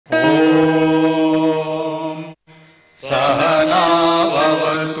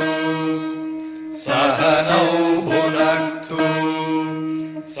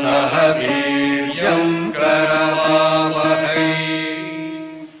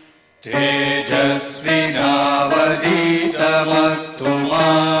तेजस्विनावधीतमस्तु मा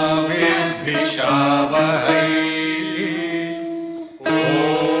विद्विषावहै।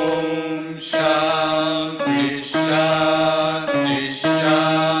 ॐ शान्ति शान्ति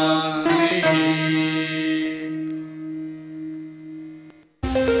शान्तिः।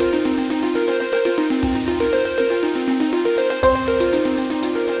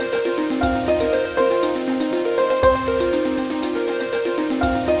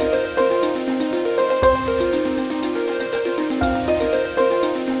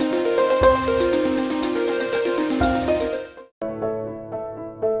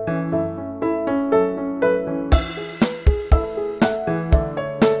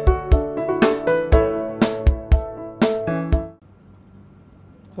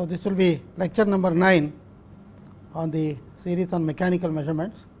 So, this will be lecture number 9 on the series on mechanical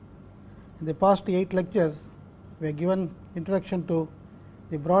measurements. In the past 8 lectures, we have given introduction to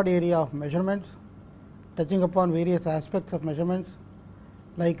the broad area of measurements, touching upon various aspects of measurements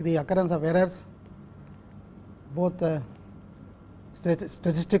like the occurrence of errors, both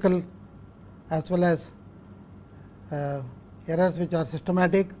statistical as well as errors which are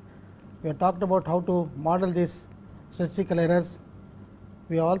systematic. We have talked about how to model these statistical errors.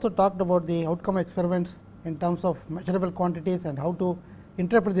 We have also talked about the outcome experiments in terms of measurable quantities and how to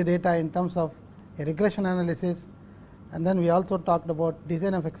interpret the data in terms of a regression analysis, and then we also talked about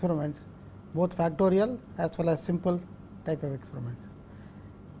design of experiments, both factorial as well as simple type of experiments.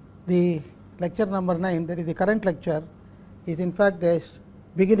 The lecture number 9, that is the current lecture, is in fact a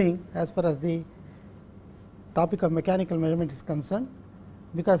beginning as far as the topic of mechanical measurement is concerned,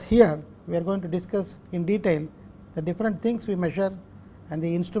 because here we are going to discuss in detail the different things we measure and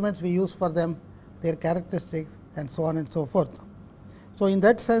the instruments we use for them, their characteristics, and so on and so forth. So, in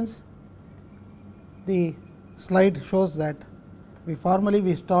that sense, the slide shows that we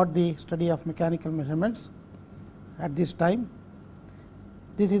start the study of mechanical measurements at this time.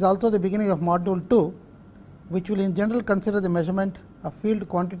 This is also the beginning of module 2, which will in general consider the measurement of field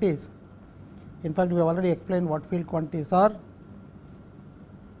quantities. In fact, we have already explained what field quantities are.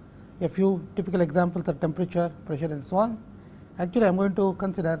 A few typical examples are temperature, pressure, and so on. Actually, I am going to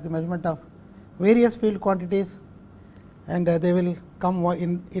consider the measurement of various field quantities, and they will come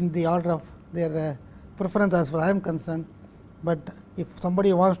in the order of their preference as far as I am concerned. But if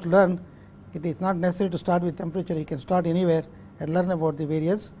somebody wants to learn, it is not necessary to start with temperature. He can start anywhere and learn about the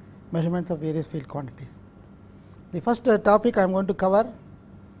various measurements of various field quantities. The first topic I am going to cover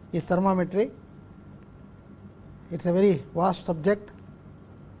is thermometry. It is a very vast subject,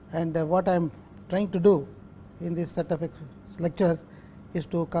 and what I am trying to do in this set of lectures is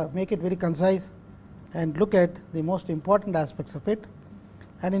to make it very concise and look at the most important aspects of it.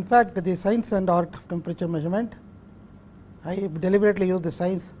 And in fact, the science and art of temperature measurement, I deliberately use the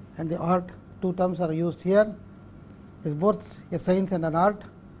science and the art, two terms are used here. It is both a science and an art,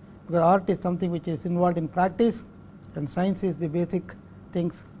 because art is something which is involved in practice, and science is the basic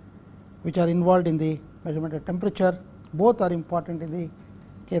things which are involved in the measurement of temperature. Both are important in the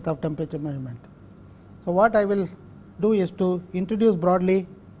case of temperature measurement. So, what I will do is to introduce broadly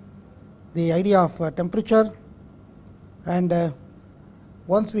the idea of temperature, and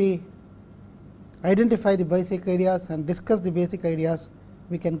once we identify the basic ideas and discuss the basic ideas,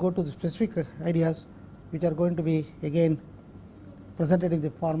 we can go to the specific ideas which are going to be again presented in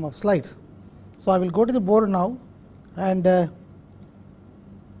the form of slides. So, I will go to the board now and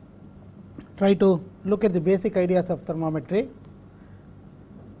try to look at the basic ideas of thermometry.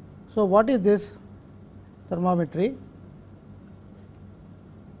 So, what is this thermometry,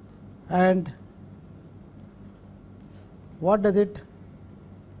 and what does it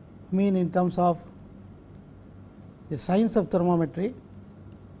mean in terms of the science of thermometry?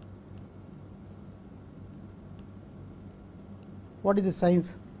 What is the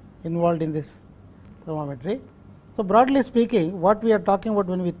science involved in this thermometry? So, broadly speaking, what we are talking about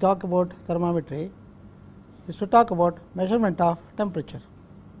when we talk about thermometry is to talk about measurement of temperature.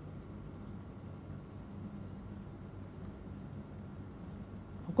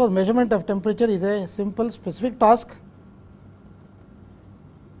 Of course, measurement of temperature is a simple specific task,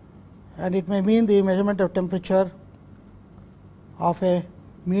 and it may mean the measurement of temperature of a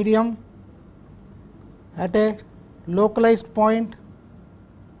medium at a localized point.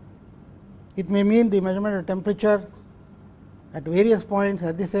 It may mean the measurement of temperature at various points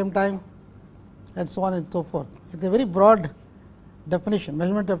at the same time, and so on and so forth. It is a very broad definition.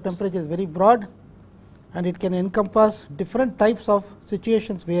 Measurement of temperature is very broad, and it can encompass different types of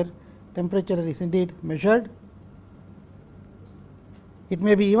situations where temperature is indeed measured. It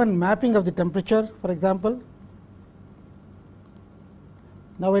may be even mapping of the temperature, for example.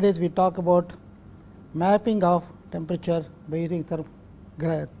 nowadays we talk about mapping of temperature by using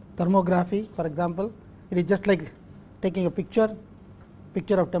thermography. For example, it is just like taking a picture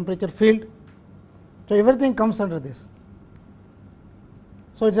of temperature field. So, everything comes under this.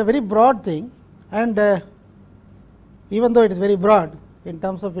 So, it is a very broad thing, and even though it is very broad in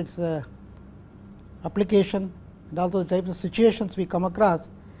terms of its application and also the types of situations we come across,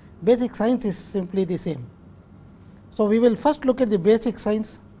 basic science is simply the same. So, we will first look at the basic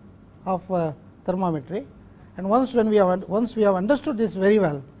science of thermometry, and once we have understood this very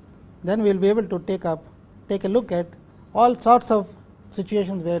well, then we will be able to take a look at all sorts of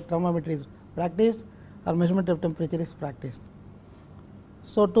situations where thermometry is practiced or measurement of temperature is practiced.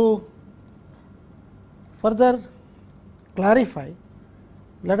 So, to further clarify,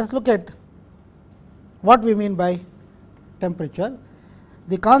 let us look at what we mean by temperature.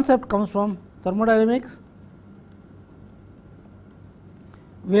 The concept comes from thermodynamics,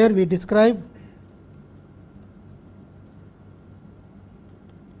 where we describe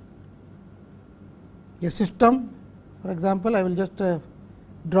a system. For example, I will just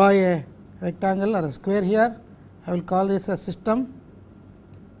draw a rectangle or a square here. I will call this a system.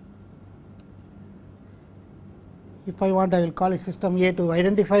 If I want, I will call it system A to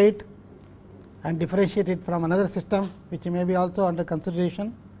identify it and differentiate it from another system which may be also under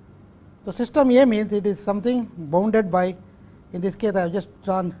consideration. So, system A means it is something bounded by, in this case I have just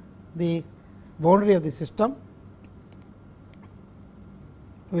drawn the boundary of the system,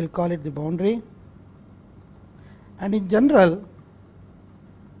 we will call it the boundary, and in general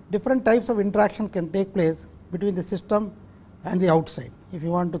different types of interaction can take place between the system and the outside. If you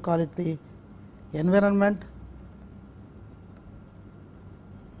want to call it the environment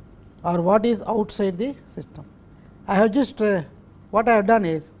or what is outside the system. I have just what I have done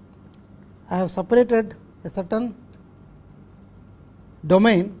is I have separated a certain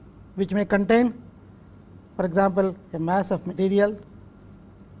domain which may contain, for example, a mass of material,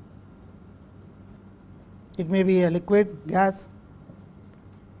 it may be a liquid, gas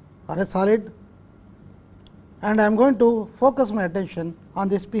or a solid, and I am going to focus my attention on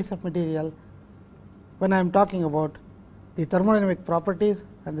this piece of material when I am talking about the thermodynamic properties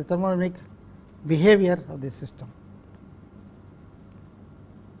and the thermodynamic behavior of the system.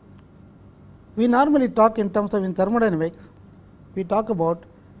 We normally talk in terms of, in thermodynamics, we talk about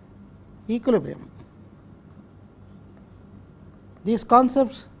equilibrium. These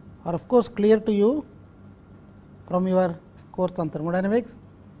concepts are of course clear to you from your course on thermodynamics.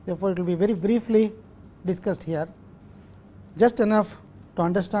 Therefore, it will be very briefly discussed here, just enough to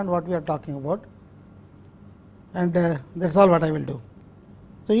understand what we are talking about, and that is all what I will do.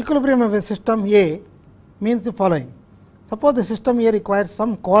 So, equilibrium of a system A means the following. Suppose the system A requires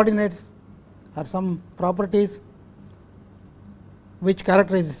some coordinates or some properties which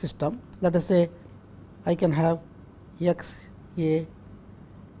characterize the system. Let us say I can have x A,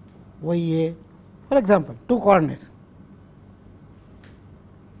 y A, for example, two coordinates.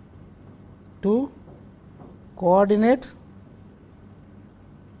 Two coordinates,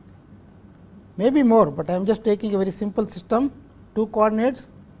 maybe more, but I am just taking a very simple system. Two coordinates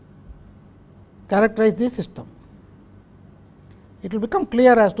characterize the system. It will become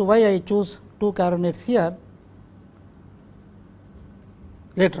clear as to why I choose two coordinates here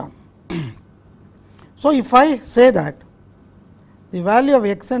later on. So, if I say that the value of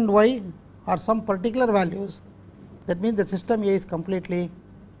x and y are some particular values, that means the system A is completely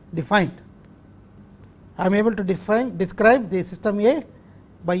defined. I am able to describe the system A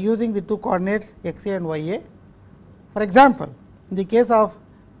by using the two coordinates x A and y A. For example, in the case of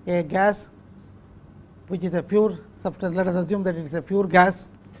a gas which is a pure substance, let us assume that it is a pure gas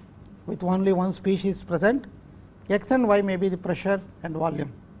with only one species present, x and y may be the pressure and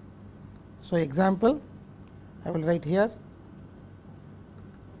volume. So, example I will write here,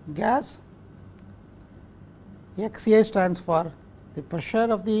 gas, x A stands for the pressure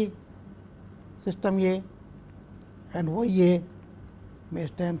of the system A and y A may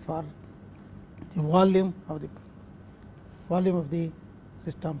stand for the volume of the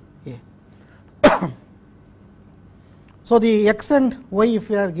system A. So, the x and y if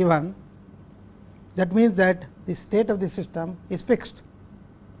we are given, that means that the state of the system is fixed.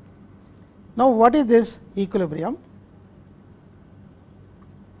 Now, what is this equilibrium?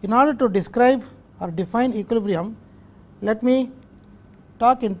 In order to describe or define equilibrium, let me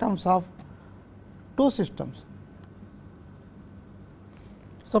talk in terms of two systems.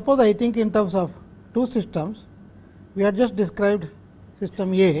 Suppose I think in terms of two systems, we have just described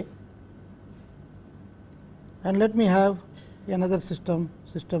system A, and let me have another system,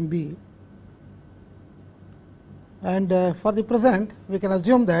 system B. and for the present we can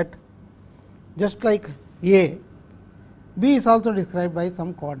assume that just like A, B is also described by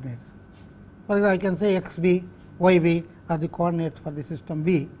some coordinates. For example, I can say x b, y b are the coordinates for the system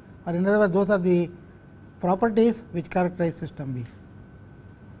B, or in other words those are the properties which characterize system B.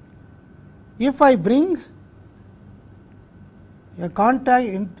 If I bring a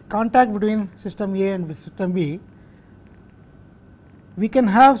contact between system A and system B, we can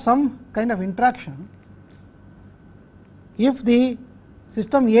have some kind of interaction. If the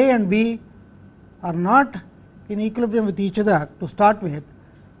system A and B are not in equilibrium with each other to start with,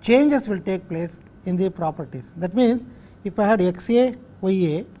 changes will take place in the properties. That means, if I had x a, y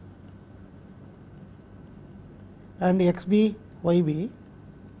a and x b, y b,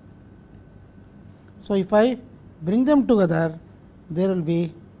 so if I bring them together, there will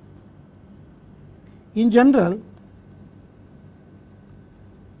be in general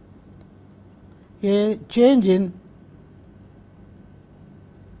a change in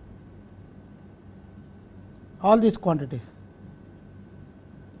all these quantities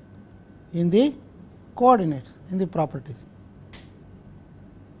in the coordinates, in the properties.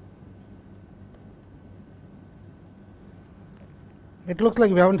 It looks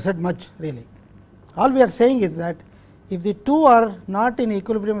like we haven't said much really. All we are saying is that if the two are not in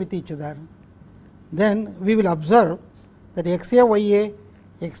equilibrium with each other, then we will observe that x a, y a,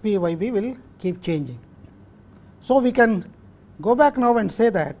 x b, y b will keep changing. So, we can go back now and say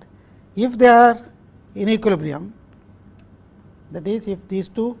that if they are in equilibrium, that is if these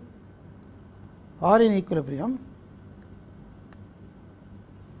two are in equilibrium,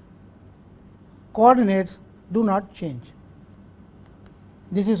 coordinates do not change.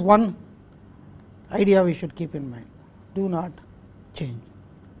 This is one idea we should keep in mind, do not change.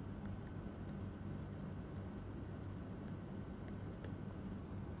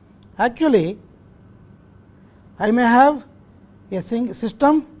 Actually, I may have a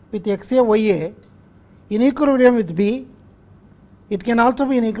system with x a, y a in equilibrium with B, it can also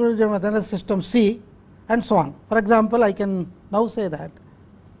be in equilibrium with another system C, and so on. For example, I can now say that,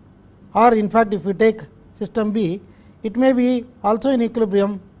 or in fact, if we take system B, it may be also in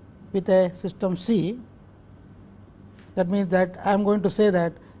equilibrium with a system C. That means that I am going to say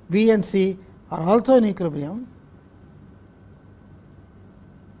that B and C are also in equilibrium.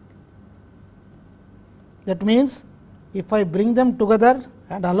 That means, if I bring them together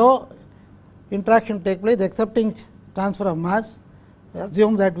and allow interaction take place, accepting transfer of mass,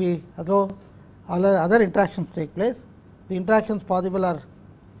 assume that we allow all other interactions take place. The interactions possible are,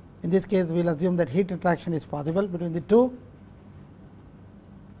 in this case we will assume that heat interaction is possible between the two.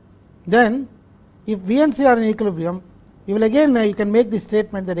 Then if B and C are in equilibrium, you will again you can make the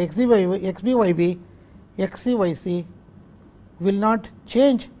statement that x b, y b, x c, y c will not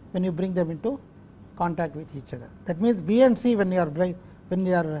change when you bring them into contact with each other. That means, B and C when they are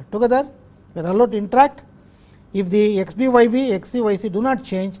together, we are allowed to interact. If the x b, y b, x c, y c do not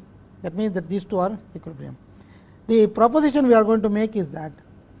change, that means that these two are equilibrium. The proposition we are going to make is that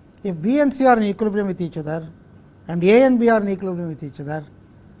if B and C are in equilibrium with each other and A and B are in equilibrium with each other,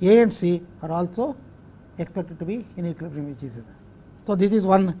 A and C are also expected to be in equilibrium with each other. So, this is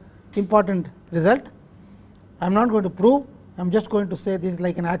one important result. I am not going to prove, I am just going to say this is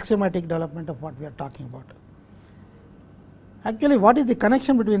like an axiomatic development of what we are talking about. Actually, what is the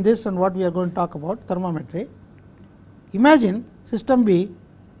connection between this and what we are going to talk about, thermometry? Imagine system B,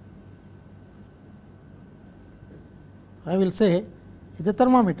 I will say, is a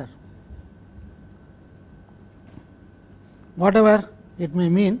thermometer. Whatever it may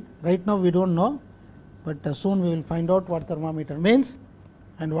mean, right now we do not know, but soon we will find out what thermometer means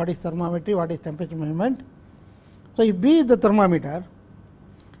and what is thermometry, what is temperature measurement. So, if B is the thermometer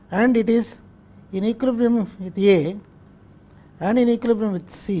and it is in equilibrium with A and in equilibrium with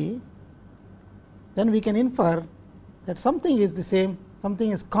C, then we can infer that something is the same, something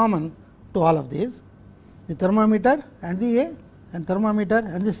is common to all of these, the thermometer and the A and thermometer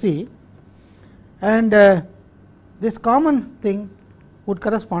and the C, and this common thing would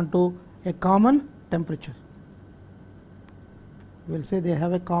correspond to a common temperature. We will say they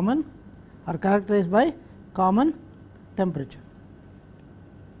have a common, are characterized by common temperature.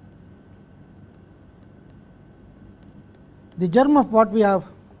 The germ of what we have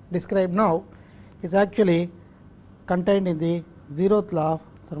described now is actually contained in the 0th law of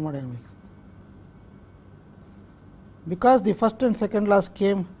thermodynamics. Because the first and second laws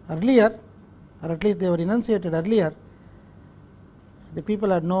came earlier, or at least they were enunciated earlier, the people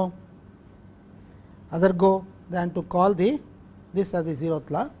had no other go than to call this as the 0th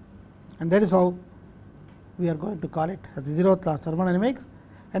law, and that is how we are going to call it as the 0th law of thermodynamics.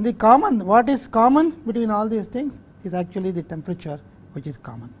 And the common, what is common between all these things? is actually the temperature which is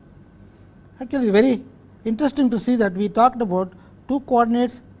common. Actually, very interesting to see that we talked about two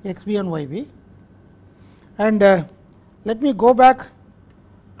coordinates x b and y b, and let me go back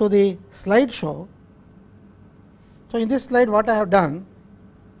to the slide show. So, in this slide what I have done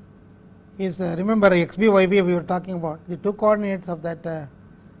is remember x b y b we were talking about the two coordinates of that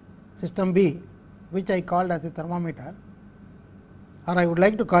system B, which I called as a thermometer, or I would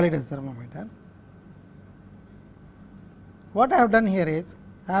like to call it as thermometer. What I have done here is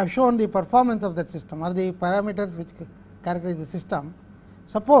I have shown the performance of that system or the parameters which characterize the system.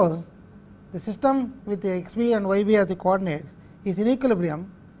 Suppose the system with the x b and y b as the coordinates is in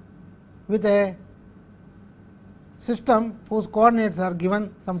equilibrium with a system whose coordinates are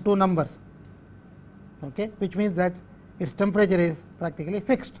given some two numbers, okay, which means that its temperature is practically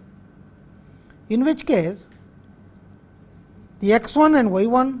fixed. In which case the x 1 and y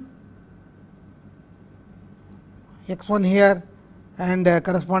 1, x 1 here and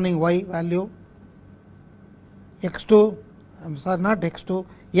corresponding y value, x 2, I am sorry, not x 2,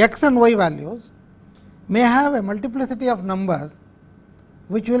 x and y values may have a multiplicity of numbers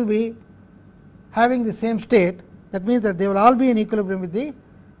which will be having the same state. That means that they will all be in equilibrium with the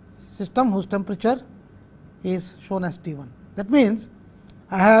system whose temperature is shown as T 1. That means,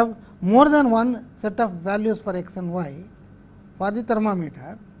 I have more than one set of values for x and y for the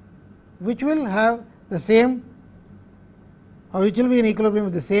thermometer, which will have the same or which will be in equilibrium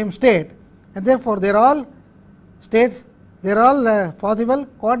with the same state, and therefore, they are all states, they are all possible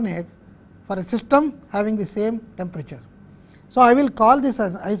coordinates for a system having the same temperature. So, I will call this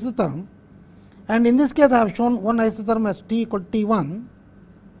as isotherm, and in this case I have shown one isotherm as T equal to T 1.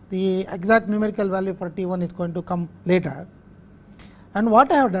 The exact numerical value for T 1 is going to come later. And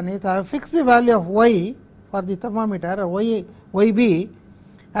what I have done is I have fixed the value of y for the thermometer or y b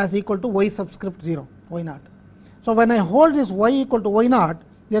as equal to y subscript 0, y naught. So, when I hold this y equal to y naught,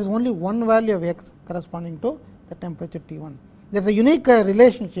 there is only one value of x corresponding to the temperature T 1. There is a unique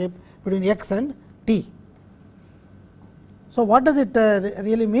relationship between x and T. So, what does it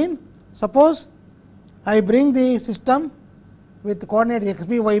really mean? Suppose I bring the system with the coordinates x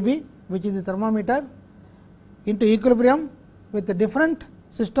b y b, which is the thermometer, into equilibrium with the different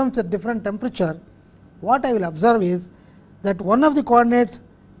systems at different temperature. What I will observe is that one of the coordinates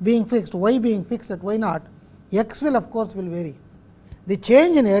being fixed, y being fixed at y naught, x will of course will vary. The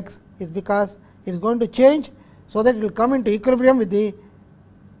change in x is because it is going to change, so that it will come into equilibrium with the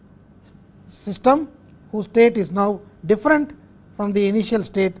system whose state is now different from the initial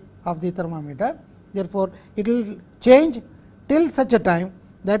state of the thermometer. Therefore, it will change till such a time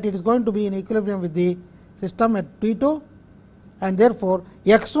that it is going to be in equilibrium with the system at T 2, and therefore,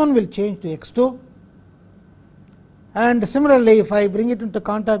 x 1 will change to x 2. And similarly, if I bring it into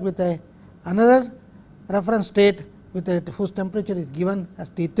contact with another reference state with whose temperature is given as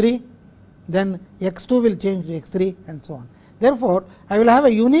T 3, then x 2 will change to x 3 and so on. Therefore, I will have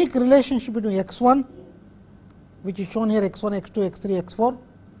a unique relationship between x 1, which is shown here x 1, x 2, x 3, x 4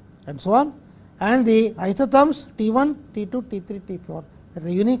 and so on, and the isotherms T 1, T 2, T 3, T 4. That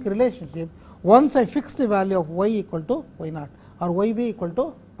is a unique relationship. Once I fix the value of y equal to y naught or y b equal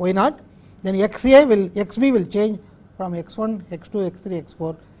to y naught, then x a will x b will change from x 1, x 2, x 3, x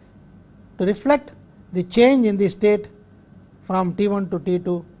 4 to reflect the change in the state from T 1 to T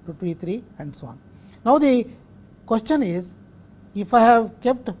 2 to T 3 and so on. Now, the question is, if I have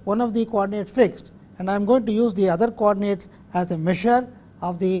kept one of the coordinates fixed and I am going to use the other coordinates as a measure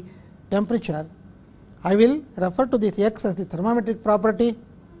of the temperature, I will refer to this x as the thermometric property,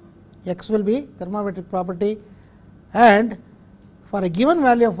 x will be thermometric property, and for a given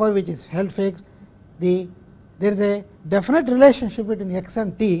value of y which is held fixed, there is a definite relationship between x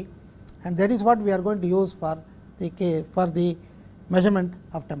and t, and that is what we are going to use for the measurement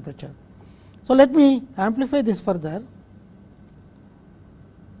of temperature. So, let me amplify this further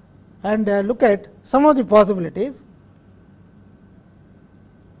and look at some of the possibilities.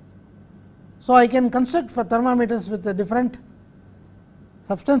 So, I can construct for thermometers with the different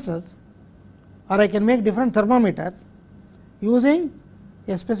substances, or I can make different thermometers using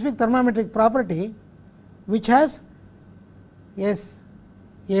a specific thermometric property which has a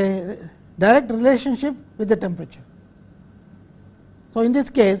direct relationship with the temperature. So, in this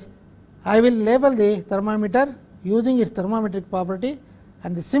case I will label the thermometer using its thermometric property,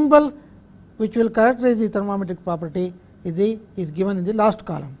 and the symbol which will characterize the thermometric property is given in the last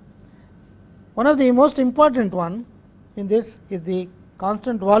column. One of the most important one in this is the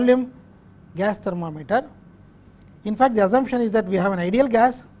constant volume gas thermometer. In fact, the assumption is that we have an ideal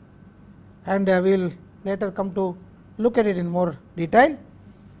gas, and we will later come to look at it in more detail.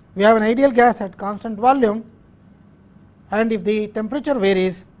 We have an ideal gas at constant volume, and if the temperature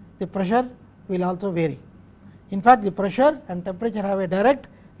varies, the pressure will also vary. In fact, the pressure and temperature have a direct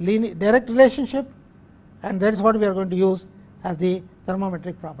relationship, and that is what we are going to use as the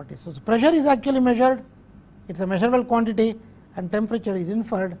thermometric property. So, the pressure is actually measured, it is a measurable quantity, and temperature is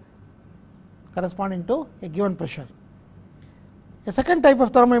inferred corresponding to a given pressure. A second type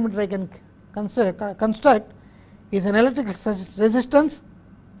of thermometer I can construct is an electrical resistance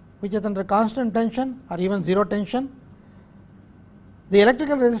which is under constant tension or even zero tension. The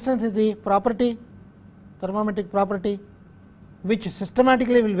electrical resistance is the property, thermometric property, which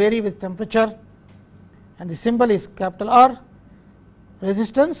systematically will vary with temperature, and the symbol is capital R.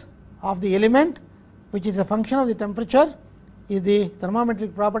 Resistance of the element, which is a function of the temperature, is the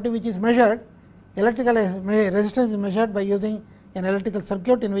thermometric property which is measured. Electrical resistance is measured by using an electrical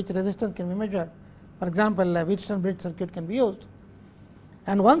circuit in which resistance can be measured. For example, a Wheatstone bridge circuit can be used.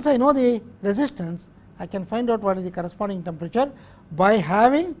 And once I know the resistance, I can find out what is the corresponding temperature by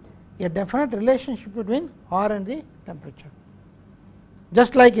having a definite relationship between R and the temperature.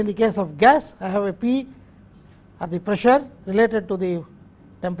 Just like in the case of gas, I have a P or the pressure related to the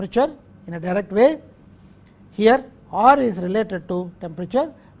temperature in a direct way. Here R is related to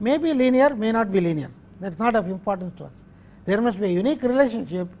temperature, may be linear, may not be linear, that is not of importance to us. There must be a unique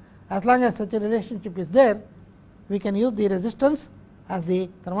relationship. As long as such a relationship is there, we can use the resistance as the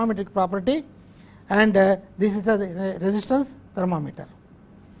thermometric property, and this is a resistance thermometer.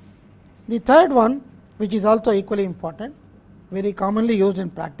 The third one, which is also equally important, very commonly used in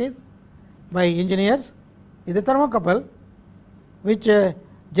practice by engineers, is a thermocouple, which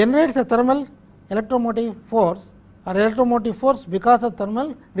generates a thermal electromotive force or electromotive force because of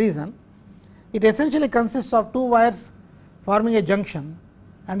thermal reason. It essentially consists of two wires forming a junction,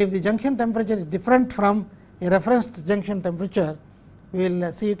 and if the junction temperature is different from a reference junction temperature, we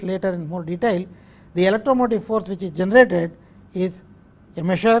will see it later in more detail. The electromotive force which is generated is a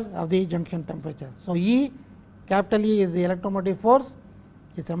measure of the junction temperature. So, E, capital E is the electromotive force,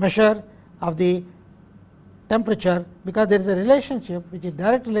 it is a measure of the temperature, because there is a relationship which is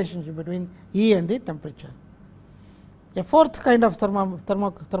direct relationship between E and the temperature. A fourth kind of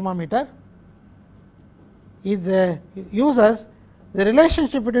thermometer is uses the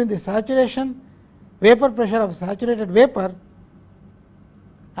relationship between the saturation vapor pressure of saturated vapor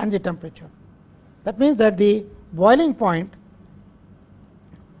and the temperature. That means that the boiling point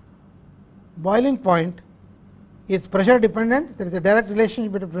is pressure dependent. There is a direct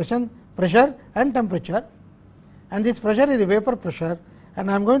relationship between pressure and temperature, and this pressure is the vapor pressure, and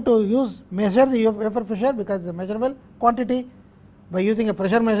I am going to measure the vapor pressure because it is a measurable quantity. By using a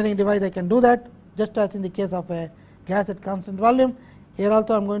pressure measuring device, I can do that, just as in the case of a gas at constant volume. Here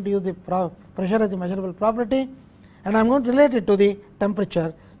also I am going to use the pressure as a measurable property, and I am going to relate it to the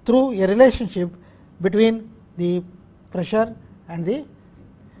temperature through a relationship between the pressure and the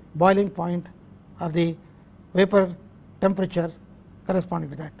boiling point or the vapor temperature corresponding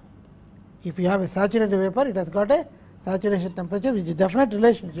to that. If you have a saturated vapor, it has got a saturation temperature which is definite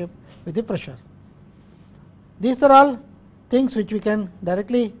relationship with the pressure. These are all things which we can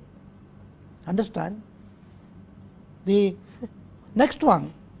directly understand. The next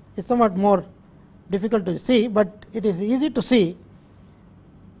one is somewhat more difficult to see, but it is easy to see.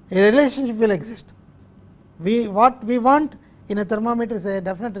 A relationship will exist. What we want in a thermometer is a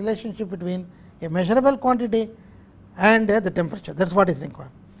definite relationship between a measurable quantity and the temperature. That is what is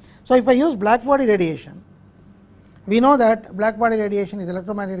required. So, if I use black body radiation, we know that black body radiation is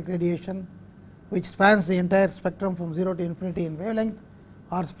electromagnetic radiation which spans the entire spectrum from 0 to infinity in wavelength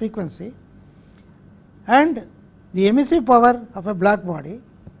or frequency, and the emissive power of a black body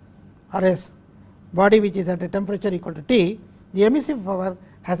or a body which is at a temperature equal to T, the emissive power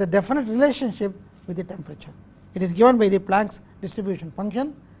has a definite relationship with the temperature. It is given by the Planck's distribution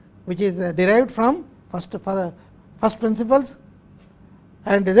function, which is derived from first principles,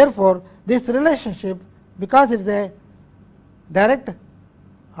 and therefore, this relationship, because it is a direct,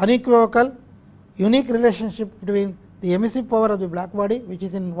 unequivocal, unique relationship between the emissive power of the black body, which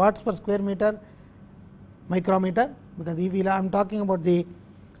is in watts per square meter micrometer, because if I am talking about the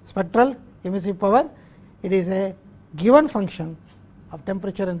spectral emissive power, it is a given function of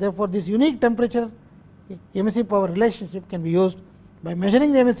temperature, and therefore, this unique temperature emissive power relationship can be used. By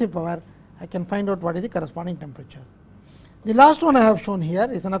measuring the emissive power, I can find out what is the corresponding temperature. The last one I have shown here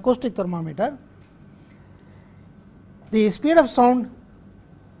is an acoustic thermometer. The speed of sound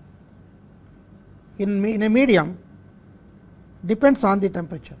in a medium depends on the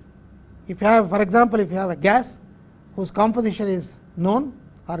temperature. If you have, for example, if you have a gas whose composition is known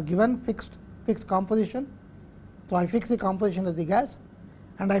or given fixed composition, so I fix the composition of the gas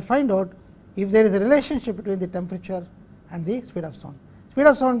and I find out if there is a relationship between the temperature and the speed of sound. Speed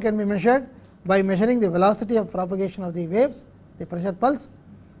of sound can be measured by measuring the velocity of propagation of the waves, the pressure pulse,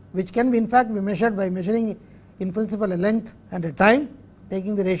 which can be in fact be measured by measuring in principle a length and a time.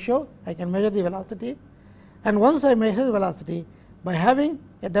 Taking the ratio, I can measure the velocity, and once I measure the velocity, by having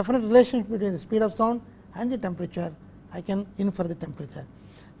a definite relationship between the speed of sound and the temperature, I can infer the temperature.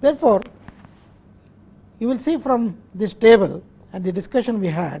 Therefore, you will see from this table and the discussion we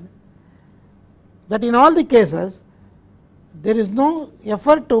had that in all the cases there is no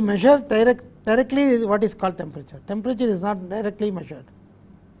effort to measure directly what is called temperature. Temperature is not directly measured.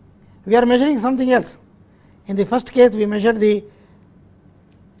 We are measuring something else. In the first case, we measure the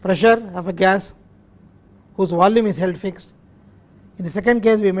pressure of a gas whose volume is held fixed. In the second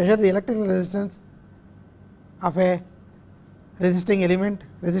case, we measure the electrical resistance of a resisting element,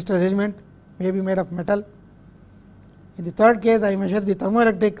 resistor element may be made of metal. In the third case, I measure the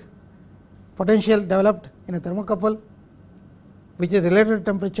thermoelectric potential developed in a thermocouple, which is related to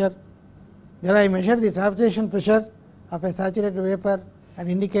temperature. There I measure the saturation pressure of a saturated vapor and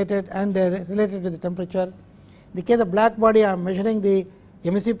indicated and related to the temperature. In the case of black body, I am measuring the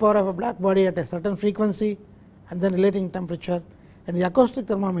emissive power of a black body at a certain frequency and then relating temperature. And the acoustic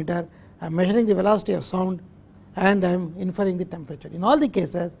thermometer, I am measuring the velocity of sound and I am inferring the temperature. In all the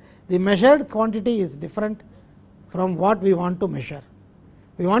cases, the measured quantity is different from what we want to measure.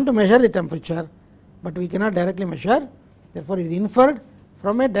 We want to measure the temperature, but we cannot directly measure. Therefore, it is inferred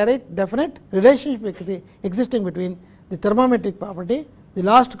from a direct definite relationship existing between the thermometric property. The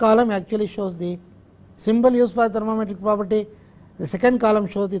last column actually shows the symbol used for thermometric property. The second column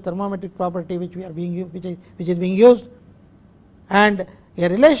shows the thermometric property which is being used, and a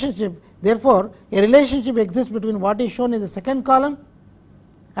relationship. Therefore, a relationship exists between what is shown in the second column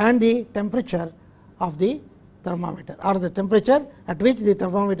and the temperature of the thermometer, or the temperature at which the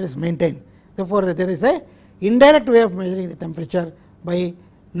thermometer is maintained. Therefore, there is a indirect way of measuring the temperature by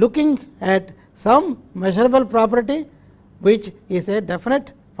looking at some measurable property which is a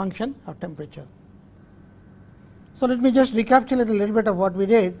definite function of temperature. So, let me just recapitulate a little bit of what we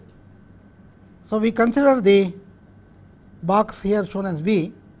did. So, we consider the box here shown as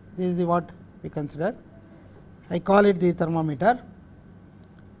B. This is what we consider. I call it the thermometer,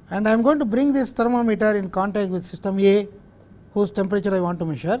 and I am going to bring this thermometer in contact with system A, whose temperature I want to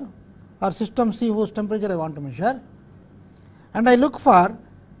measure, or system C, whose temperature I want to measure, and I look for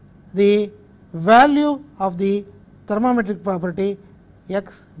the value of the thermometric property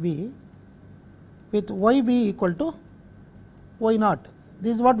x b with y b equal to y naught.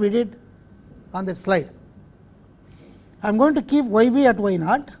 This is what we did on that slide. I am going to keep y b at y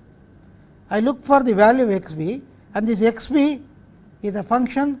naught. I look for the value of x b, and this x b is a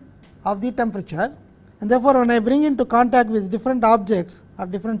function of the temperature, and therefore, when I bring into contact with different objects or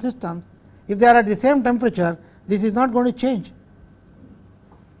different systems, if they are at the same temperature, this is not going to change.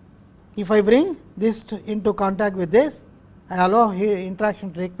 If I bring this into contact with this, I allow here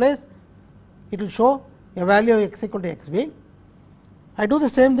interaction to take place, it will show a value of x equal to x b. I do the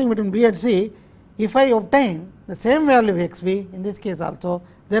same thing between b and c. If I obtain the same value of x b in this case also,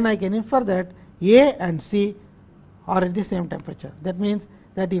 then I can infer that a and c are at the same temperature. That means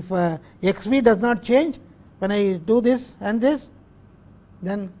that if x b does not change when I do this and this,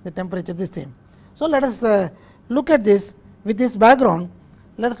 then the temperature is the same. So, let us look at this with this background.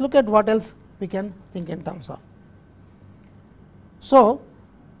 Let us look at what else we can think in terms of. So,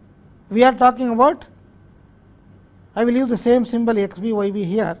 we are talking about, I will use the same symbol x b y b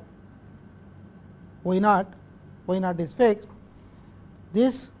here, y naught is fixed.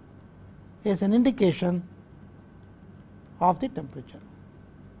 This is an indication of the temperature.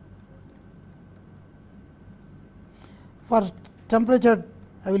 For temperature,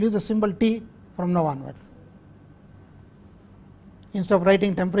 I will use the symbol T from now onwards. Instead of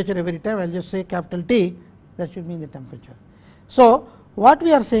writing temperature every time, I will just say capital T, that should mean the temperature. So, what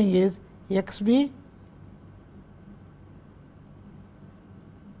we are saying is x b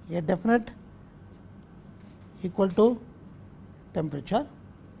a definite equal to temperature,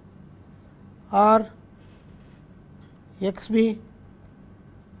 or x b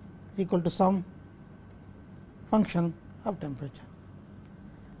equal to some function of temperature.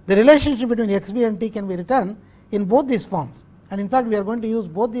 The relationship between x b and T can be written in both these forms, and in fact, we are going to use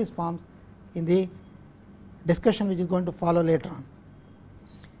both these forms in the discussion which is going to follow later on.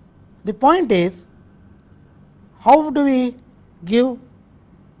 The point is, how do we give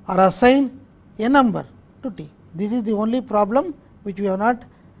or assign a number to T? This is the only problem which we have not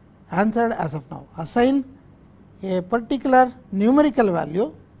answered as of now. Assign a particular numerical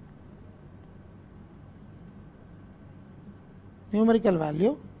value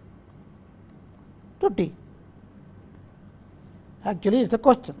to T. Actually, it is a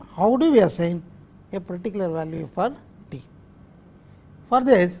question, how do we assign a particular value for t? For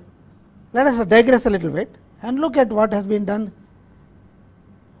this, let us digress a little bit and look at what has been done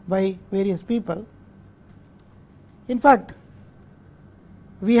by various people. In fact,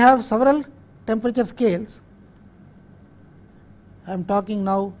 we have several temperature scales. I am talking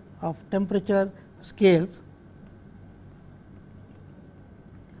now of temperature scales.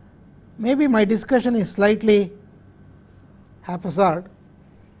 Maybe my discussion is slightly haphazard,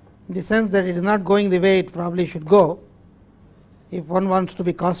 in the sense that it is not going the way it probably should go. If one wants to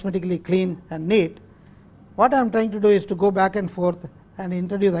be cosmetically clean and neat, what I am trying to do is to go back and forth and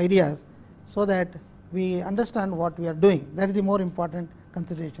introduce ideas, so that we understand what we are doing. That is the more important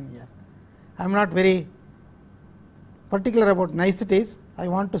consideration here. I am not very particular about niceties. I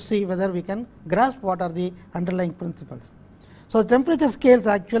want to see whether we can grasp what are the underlying principles. So, temperature scales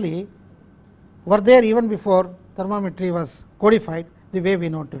actually were there even before thermometry was codified the way we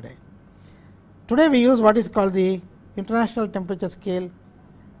know today. Today we use what is called the International Temperature Scale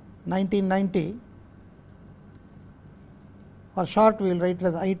 1990, for short we will write it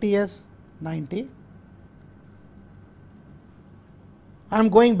as ITS 90. I am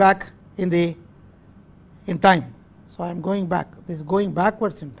going back in time. So, I am going back, this is going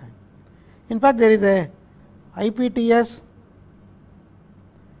backwards in time. In fact, there is a IPTS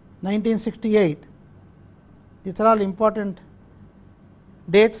 1968. These are all important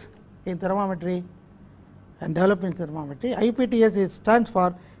dates in thermometry and development thermometry. IPTS stands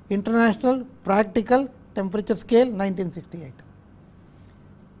for International Practical Temperature Scale 1968.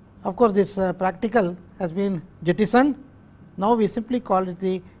 Of course, this practical has been jettisoned. Now, we simply call it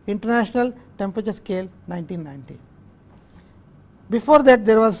the International Temperature Scale 1990. Before that,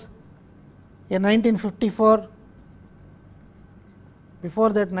 there was a 1954, before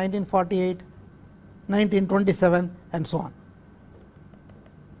that 1948, 1927 and so on.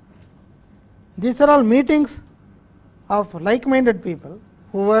 These are all meetings of like-minded people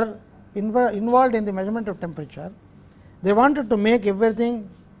who were involved in the measurement of temperature. They wanted to make everything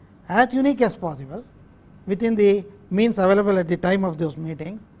as unique as possible within the means available at the time of those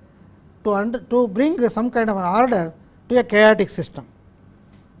meetings, to bring some kind of an order to a chaotic system.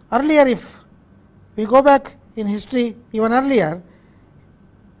 Earlier, if we go back in history even earlier,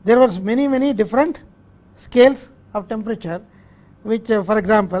 there was many different scales of temperature, which for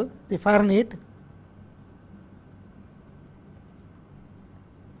example, the Fahrenheit,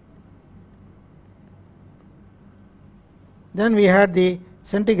 then we had the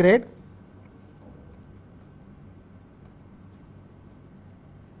centigrade,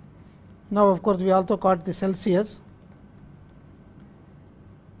 now of course, we also got the Celsius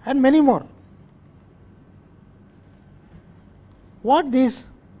and many more. What these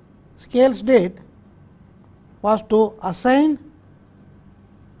scales did was to assign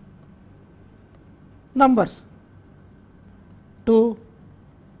numbers to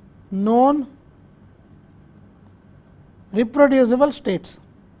known reproducible states.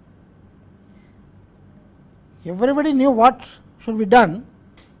 Everybody knew what should be done.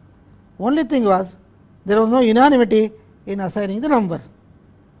 Only thing was, there was no unanimity in assigning the numbers.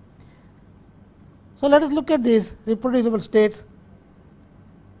 So, let us look at these reproducible states,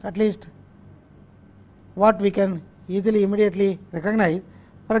 at least what we can easily immediately recognize.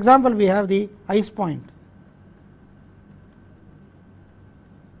 For example, we have the ice point.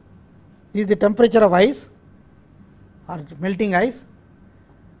 This is the temperature of ice or melting ice,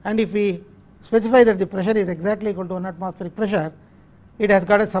 and if we specify that the pressure is exactly equal to 1 atmospheric pressure, it has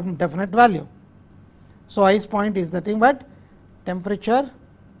got some definite value. So, ice point is nothing but temperature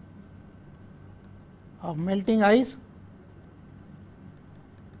of melting ice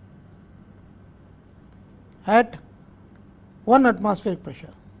at 1 atmospheric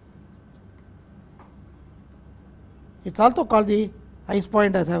pressure. It is also called the ice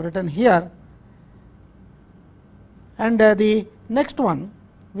point, as I have written here. And the next one,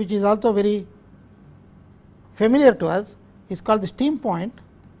 which is also very familiar to us, is called the steam point.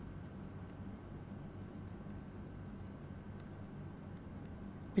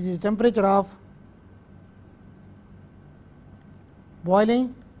 Which is temperature of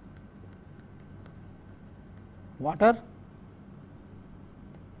boiling water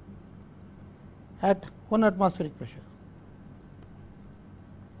at 1 atmospheric pressure.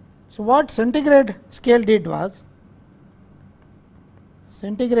 So, what centigrade scale did was,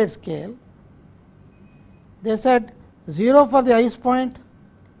 centigrade scale, they said 0 for the ice point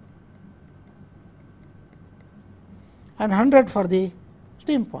and 100 for the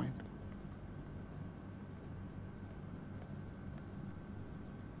steam point.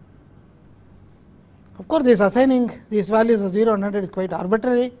 Of course, this assigning these values of 0 and 100 is quite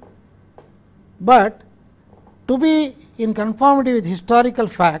arbitrary, but to be in conformity with historical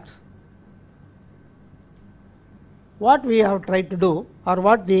facts, what we have tried to do, or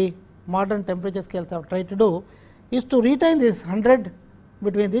what the modern temperature scales have tried to do, is to retain this 100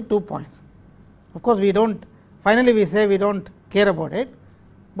 between the 2 points. Of course, we do not finally we say we do not care about it,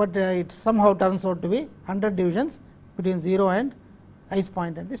 but it somehow turns out to be 100 divisions between 0 and ice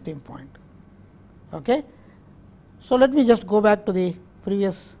point and the steam point. Okay. So, let me just go back to the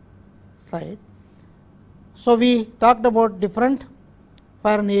previous slide. So, we talked about different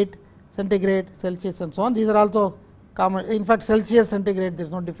Fahrenheit, centigrade, Celsius and so on. These are also common. In fact, Celsius, centigrade, there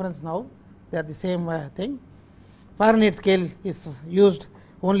is no difference now, they are the same thing. Fahrenheit scale is used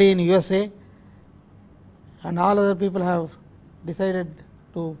only in USA, and all other people have decided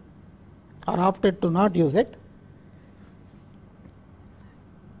to or opted to not use it.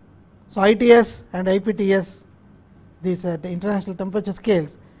 So, ITS and IPTS, these the international temperature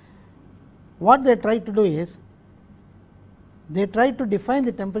scales, what they try to do is they try to define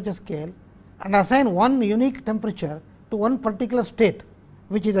the temperature scale and assign one unique temperature to one particular state,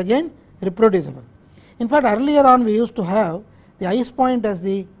 which is again reproducible. In fact, earlier on we used to have the ice point as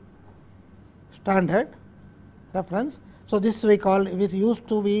the standard reference. So, this we call, which used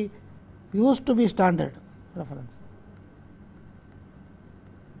to be standard reference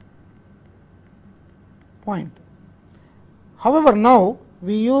point. However, now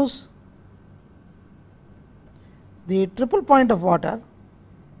we use the triple point of water.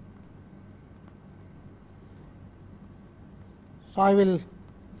 So, I will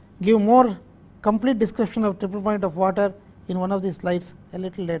give more complete description of triple point of water in one of the slides a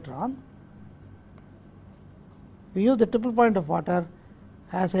little later on. We use the triple point of water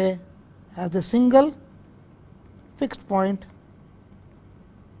as a single fixed point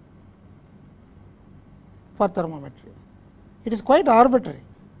for thermometry. It is quite arbitrary.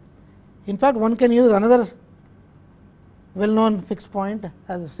 In fact, one can use another well known fixed point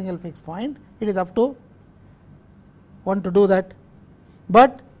as a single fixed point. It is up to one to do that,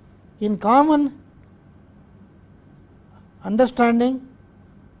 but in common understanding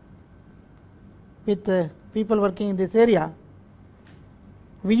with people working in this area,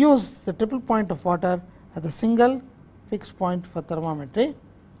 we use the triple point of water as a single fixed point for thermometry,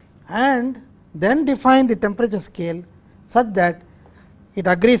 and then define the temperature scale such that it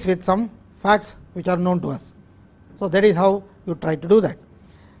agrees with some facts which are known to us. So, that is how you try to do that.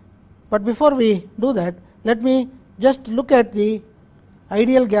 But before we do that, let me just look at the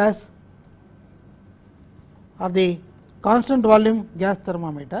ideal gas or the constant volume gas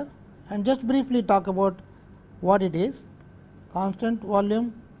thermometer and just briefly talk about what it is. Constant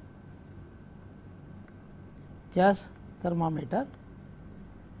volume gas thermometer.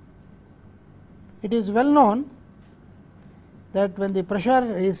 It is well known that when the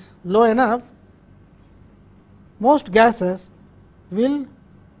pressure is low enough, most gases will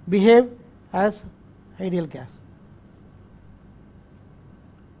behave as ideal gas.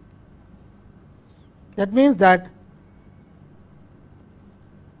 That means that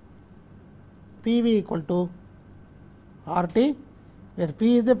P V equal to R T, where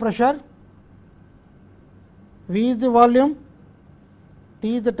P is the pressure, V is the volume,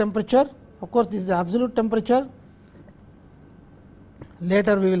 T is the temperature. Of course, this is the absolute temperature.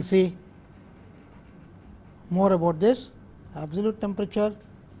 Later we will see more about this absolute temperature,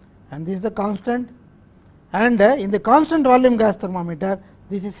 and this is the constant, and in the constant volume gas thermometer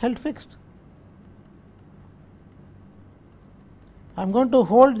this is held fixed. I am going to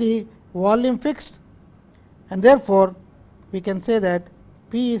hold the volume fixed, and therefore, we can say that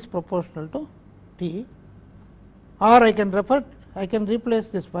P is proportional to T, or I can replace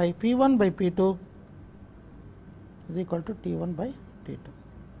this by P 1 by P 2 is equal to T 1 by T 2.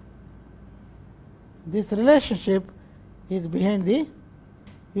 This relationship is behind the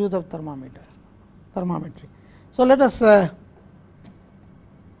use of thermometry. So, let us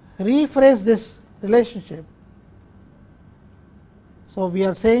rephrase this relationship. So, we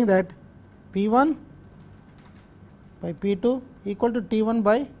are saying that P 1 by P 2 equal to T 1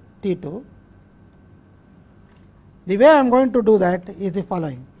 by T 2. The way I am going to do that is the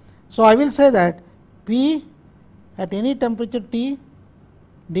following. So, I will say that P at any temperature T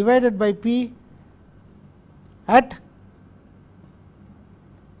divided by P at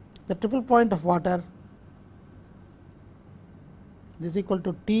the triple point of water, this is equal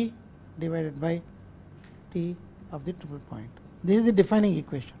to T divided by T of the triple point. This is the defining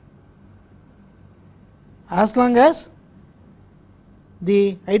equation. As long as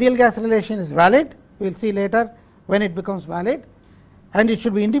the ideal gas relation is valid, we will see later when it becomes valid, and it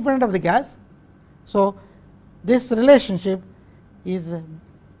should be independent of the gas. So, this relationship is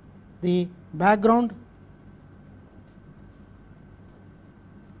the background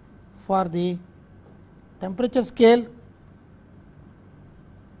for the temperature scale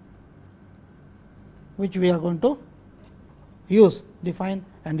which we are going to use, define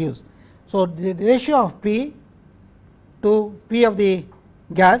and use. So, the ratio of P to P of the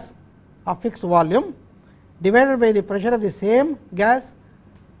gas of fixed volume divided by the pressure of the same gas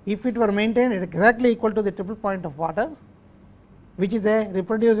if it were maintained at exactly equal to the triple point of water, which is a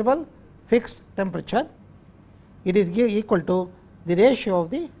reproducible fixed temperature, it is equal to the ratio of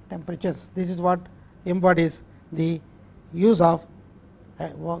the temperatures. This is what embodies the use of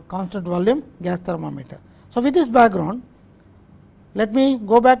constant volume gas thermometer. So, with this background, let me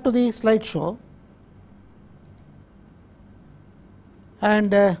go back to the slide show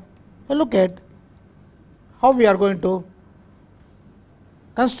and look at how we are going to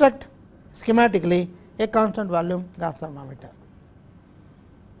construct schematically a constant volume gas thermometer.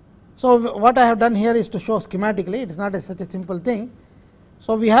 So, what I have done here is to show schematically, it is not such a simple thing.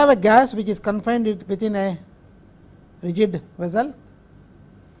 So, we have a gas which is confined within a rigid vessel.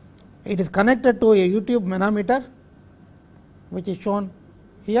 It is connected to a U tube manometer which is shown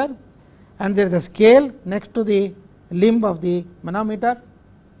here, and there is a scale next to the limb of the manometer,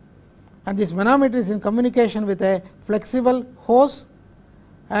 and this manometer is in communication with a flexible hose,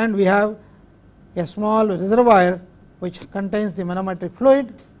 and we have a small reservoir which contains the manometric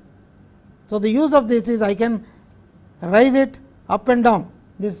fluid. So, the use of this is I can raise it up and down,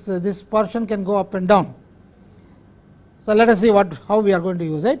 this portion can go up and down. So, let us see how we are going to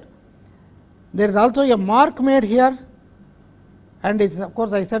use it. There is also a mark made here, and it is, of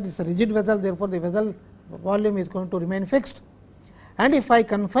course, I said it is a rigid vessel, therefore, the vessel volume is going to remain fixed, and if I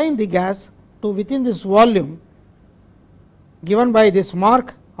confine the gas to within this volume given by this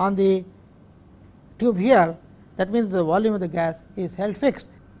mark on the tube here, that means the volume of the gas is held fixed.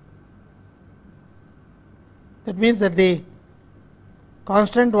 That means that the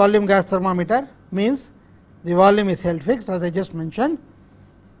constant volume gas thermometer means the volume is held fixed, as I just mentioned,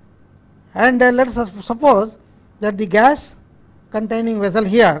 and let us suppose that the gas containing vessel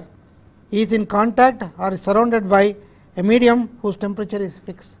here is in contact or is surrounded by a medium whose temperature is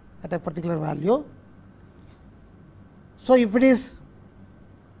fixed at a particular value. So, if it is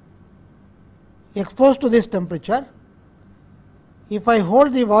exposed to this temperature, if I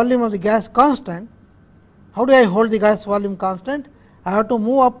hold the volume of the gas constant, how do I hold the gas volume constant? I have to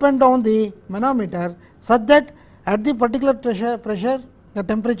move up and down the manometer such that at the particular pressure, the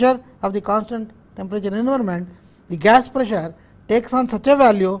temperature of the constant temperature environment, the gas pressure takes on such a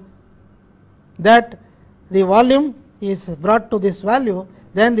value that the volume is brought to this value,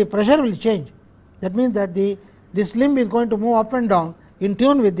 then the pressure will change. That means that this limb is going to move up and down in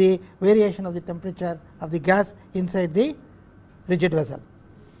tune with the variation of the temperature of the gas inside the rigid vessel.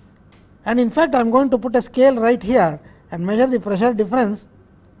 And in fact, I am going to put a scale right here and measure the pressure difference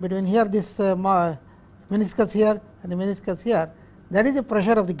between here this meniscus here and the meniscus here, that is the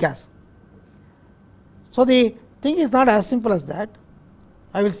pressure of the gas. So, the thing is not as simple as that.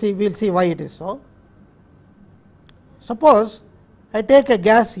 I will see, we will see why it is so. Suppose I take a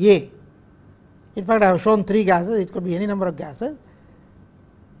gas A. In fact, I have shown 3 gases, it could be any number of gases.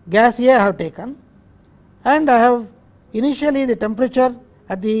 Gas A I have taken, and I have initially the temperature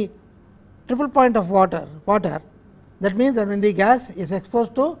at the triple point of water. That means that when the gas is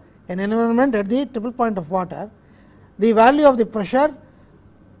exposed to an environment at the triple point of water, the value of the pressure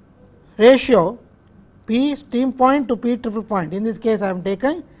ratio P steam point to P triple point, in this case I am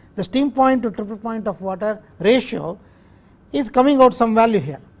taking the steam point to triple point of water ratio is coming out some value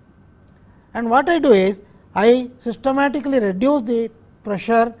here. And what I do is I systematically reduce the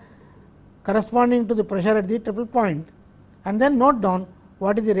pressure corresponding to the pressure at the triple point, and then note down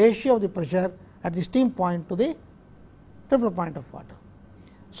what is the ratio of the pressure at the steam point to the triple point of water.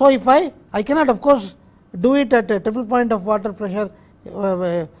 So, if I cannot of course do it at a triple point of water pressure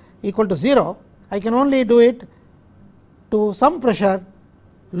equal to 0, I can only do it to some pressure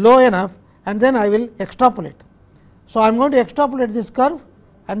low enough, and then I will extrapolate. So, I am going to extrapolate this curve,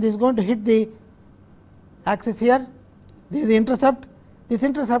 and this is going to hit the axis here. This is the intercept. This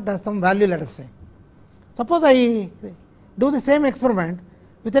intercept has some value, let us say. Suppose I do the same experiment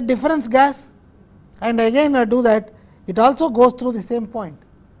with a difference gas, and again I do that, it also goes through the same point.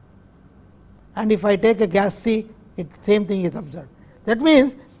 And if I take a gas C, same thing is observed. That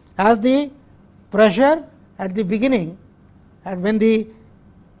means, as the pressure at the beginning, and when the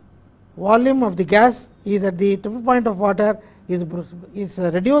volume of the gas is at the triple point of water is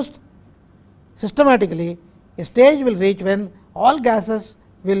reduced systematically, a stage will reach when all gases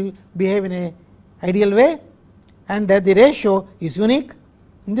will behave in ideal way, and the ratio is unique.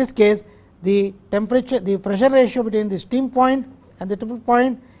 In this case, the temperature, the pressure ratio between the steam point and the triple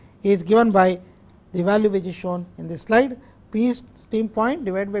point is given by the value which is shown in this slide, P steam point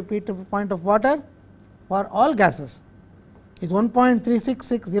divided by P triple point of water for all gases is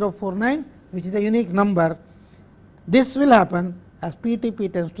 1.366049, which is a unique number. This will happen as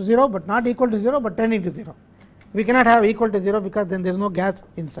PTP tends to 0, but not equal to 0, but tending to 0. We cannot have equal to 0 because then there is no gas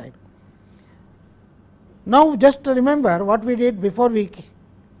inside. Now, just to remember what we did before we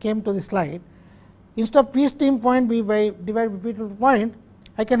came to the slide. Instead of P steam point B by divided by P triple point,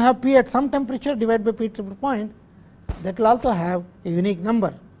 I can have P at some temperature divided by P triple point. That will also have a unique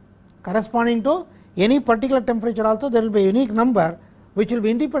number corresponding to any particular temperature. Also there will be a unique number which will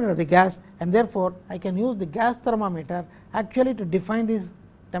be independent of the gas, and therefore, I can use the gas thermometer actually to define this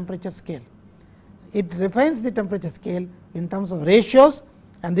temperature scale. It defines the temperature scale in terms of ratios,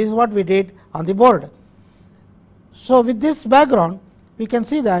 and this is what we did on the board. So, with this background, we can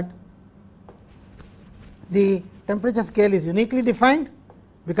see that the temperature scale is uniquely defined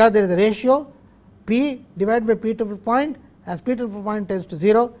because there is a ratio P divided by P triple point. As P triple point tends to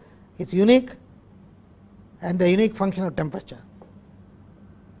 0, it is unique and a unique function of temperature.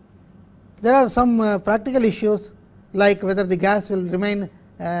 There are some practical issues like whether the gas will remain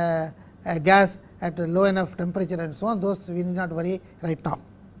a gas at a low enough temperature and so on. Those we need not worry right now.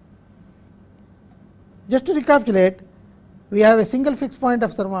 Just to recapitulate, we have a single fixed point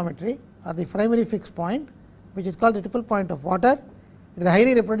of thermometry or the primary fixed point, which is called the triple point of water. It is a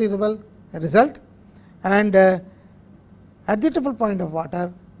highly reproducible result, and at the triple point of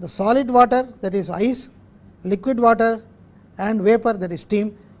water, the solid water, that is ice, liquid water and vapor, that is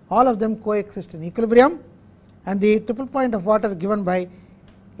steam, all of them coexist in equilibrium, and the triple point of water given by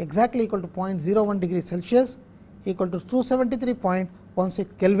exactly equal to 0.01 degrees Celsius equal to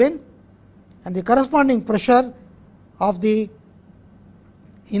 273.16 Kelvin, and the corresponding pressure of the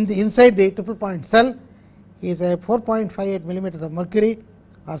inside the triple point cell is a 4.58 millimeters of mercury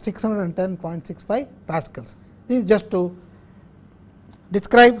or 610.65 pascals. This is just to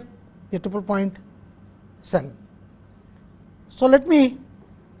describe the triple point cell. So, let me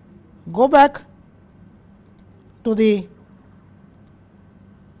go back to the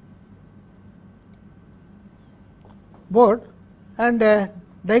board and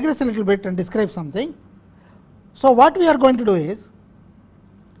digress a little bit and describe something. So, what we are going to do is,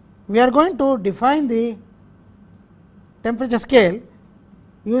 we are going to define the temperature scale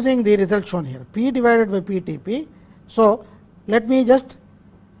using the result shown here, P divided by PTP. So, let me just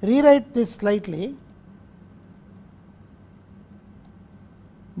rewrite this slightly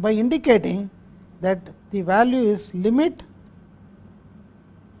by indicating that the value is limit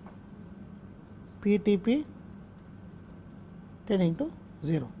PTP tending to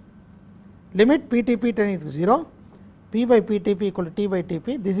 0. Limit PTP tending to 0, P by PTP equal to T by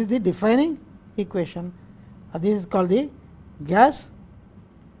TP. This is the defining equation. This is called the gas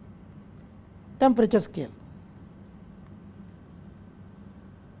temperature scale.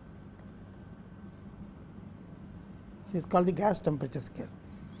 This is called the gas temperature scale.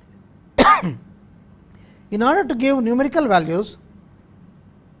 In order to give numerical values,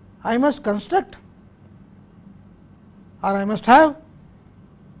 I must construct or I must have,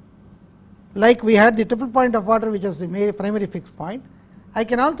 like we had the triple point of water, which was the primary fixed point. I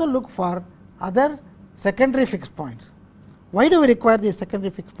can also look for other secondary fixed points. Why do we require the secondary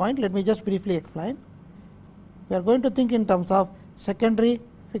fixed point? Let me just briefly explain. We are going to think in terms of secondary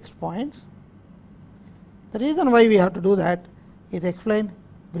fixed points. The reason why we have to do that is explained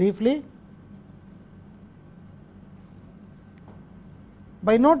briefly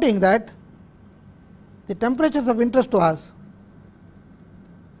by noting that the temperatures of interest to us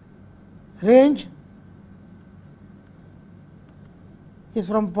range is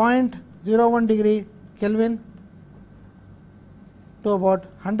from 0.01 degree Kelvin to about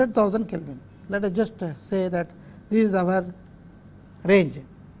 100,000 Kelvin. Let us just say that this is our range.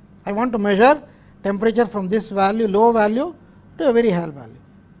 I want to measure temperature from this value, low value, to a very high value.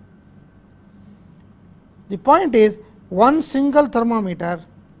 The point is, one single thermometer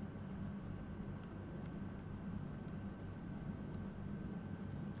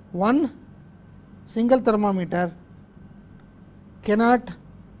cannot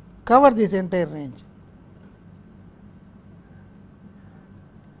cover this entire range.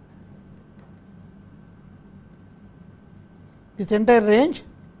 This entire range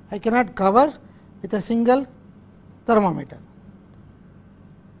I cannot cover with a single thermometer.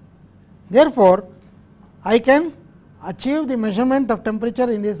 Therefore, I can achieve the measurement of temperature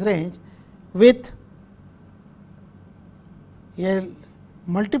in this range with a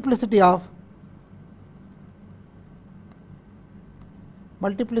multiplicity of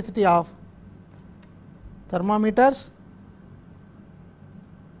multiplicity of thermometers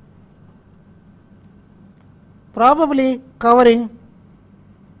probably covering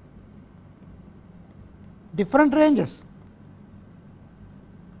different ranges.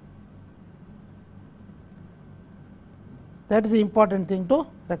 That is the important thing to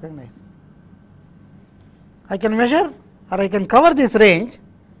recognize. I can measure or I can cover this range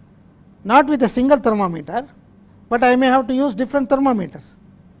not with a single thermometer, but I may have to use different thermometers.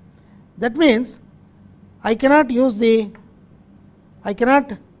 That means, I cannot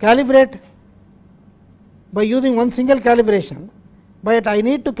calibrate by using one single calibration, but I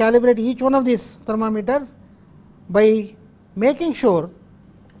need to calibrate each one of these thermometers by making sure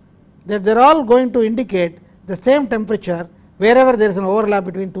that they are all going to indicate the same temperature wherever there is an overlap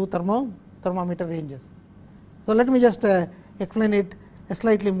between two thermometer ranges. So, let me just explain it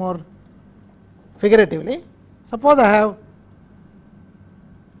slightly more figuratively. Suppose I have,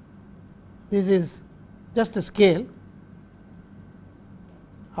 this is just a scale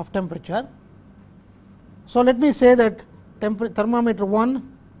of temperature. So, let me say that thermometer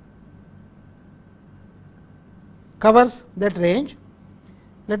 1 covers that range.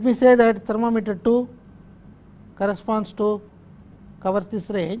 Let me say that thermometer 2 corresponds to covers this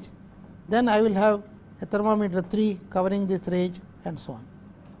range. Then I will have a thermometer 3 covering this range and so on.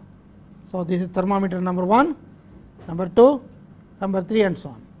 So, this is thermometer number 1, number 2, number 3 and so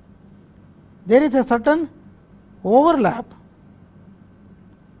on. There is a certain overlap.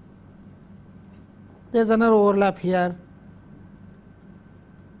 There is another overlap here.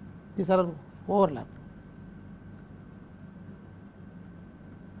 These are overlap.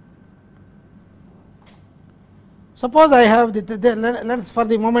 Suppose I have let us for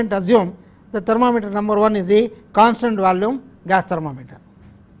the moment assume the thermometer number 1 is the constant volume gas thermometer.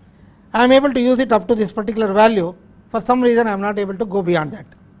 I am able to use it up to this particular value. For some reason, I am not able to go beyond that.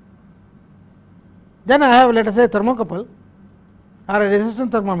 Then I have, let us say, a thermocouple or a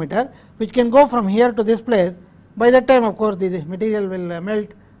resistance thermometer, which can go from here to this place. By that time, of course, the material will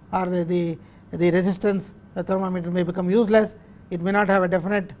melt, or the resistance thermometer may become useless. It may not have a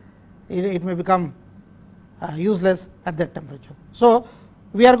definite, it may become useless at that temperature. So,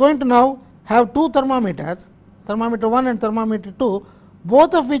 we are going to now have two thermometers, thermometer 1 and thermometer 2,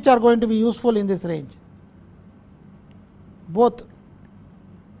 both of which are going to be useful in this range, both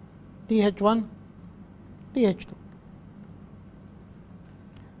TH1, TH2.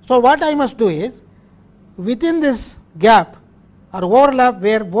 So, what I must do is, within this gap or overlap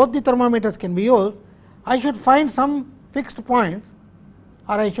where both the thermometers can be used, I should find some fixed points,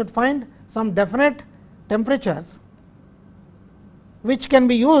 or I should find some definite temperatures which can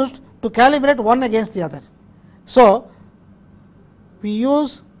be used to calibrate one against the other. So, we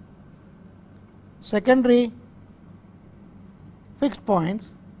use secondary fixed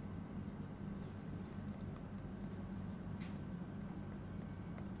points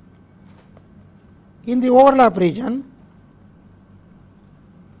in the overlap region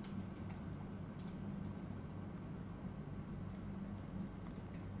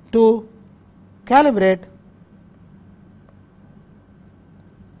to calibrate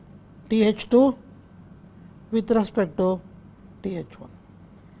TH2 with respect to TH1.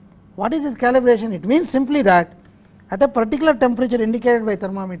 What is this calibration? It means simply that at a particular temperature indicated by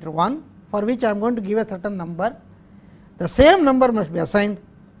thermometer 1, for which I am going to give a certain number, the same number must be assigned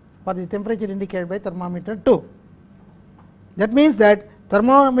for the temperature indicated by thermometer 2. That means that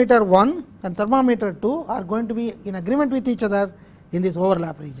thermometer 1 and thermometer 2 are going to be in agreement with each other in this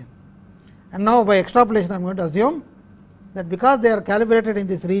overlap region. And now, by extrapolation, I am going to assume that because they are calibrated in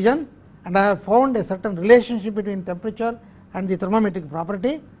this region and I have found a certain relationship between temperature and the thermometric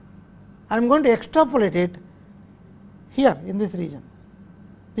property, I am going to extrapolate it here in this region.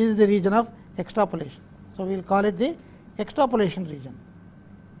 This is the region of extrapolation. So, we will call it the extrapolation region.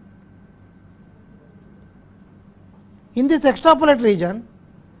 In this extrapolate region,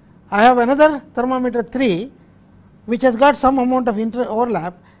 I have another thermometer 3, which has got some amount of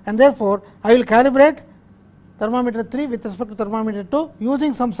overlap, and therefore, I will calibrate thermometer 3 with respect to thermometer 2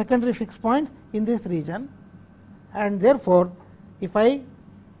 using some secondary fixed points in this region. And therefore, if I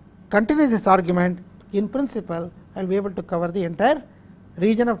continue this argument, in principle, I will be able to cover the entire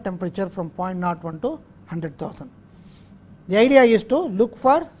region of temperature from 0.01 to 100,000. The idea is to look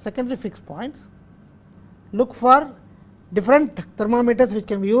for secondary fixed points, look for different thermometers which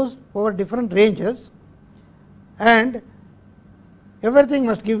can be used over different ranges, and everything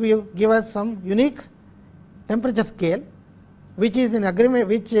must give us some unique temperature scale, which is in agreement,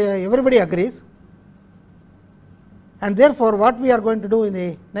 which everybody agrees. And therefore, what we are going to do in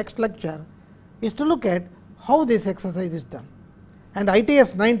the next lecture is to look at how this exercise is done. and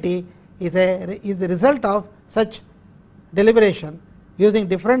ITS 90 is the result of such deliberation using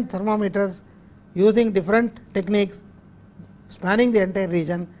different thermometers, using different techniques, spanning the entire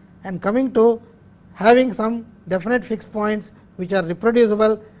region, and coming to having some definite fixed points which are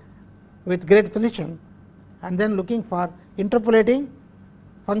reproducible with great precision, and then looking for interpolating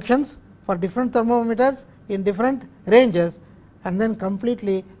functions for different thermometers in different ranges, and then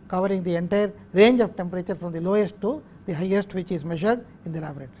completely covering the entire range of temperature from the lowest to the highest which is measured in the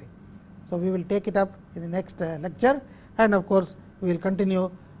laboratory. So, we will take it up in the next lecture, and of course, we will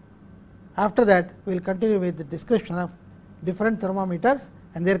continue after that. We will continue with the description of different thermometers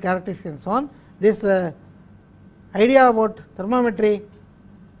and their characteristics and so on. This idea about thermometry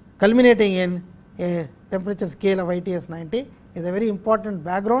culminating in a temperature scale of ITS 90 is a very important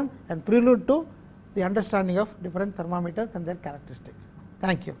background and prelude to the understanding of different thermometers and their characteristics.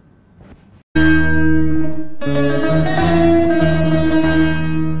 Thank you.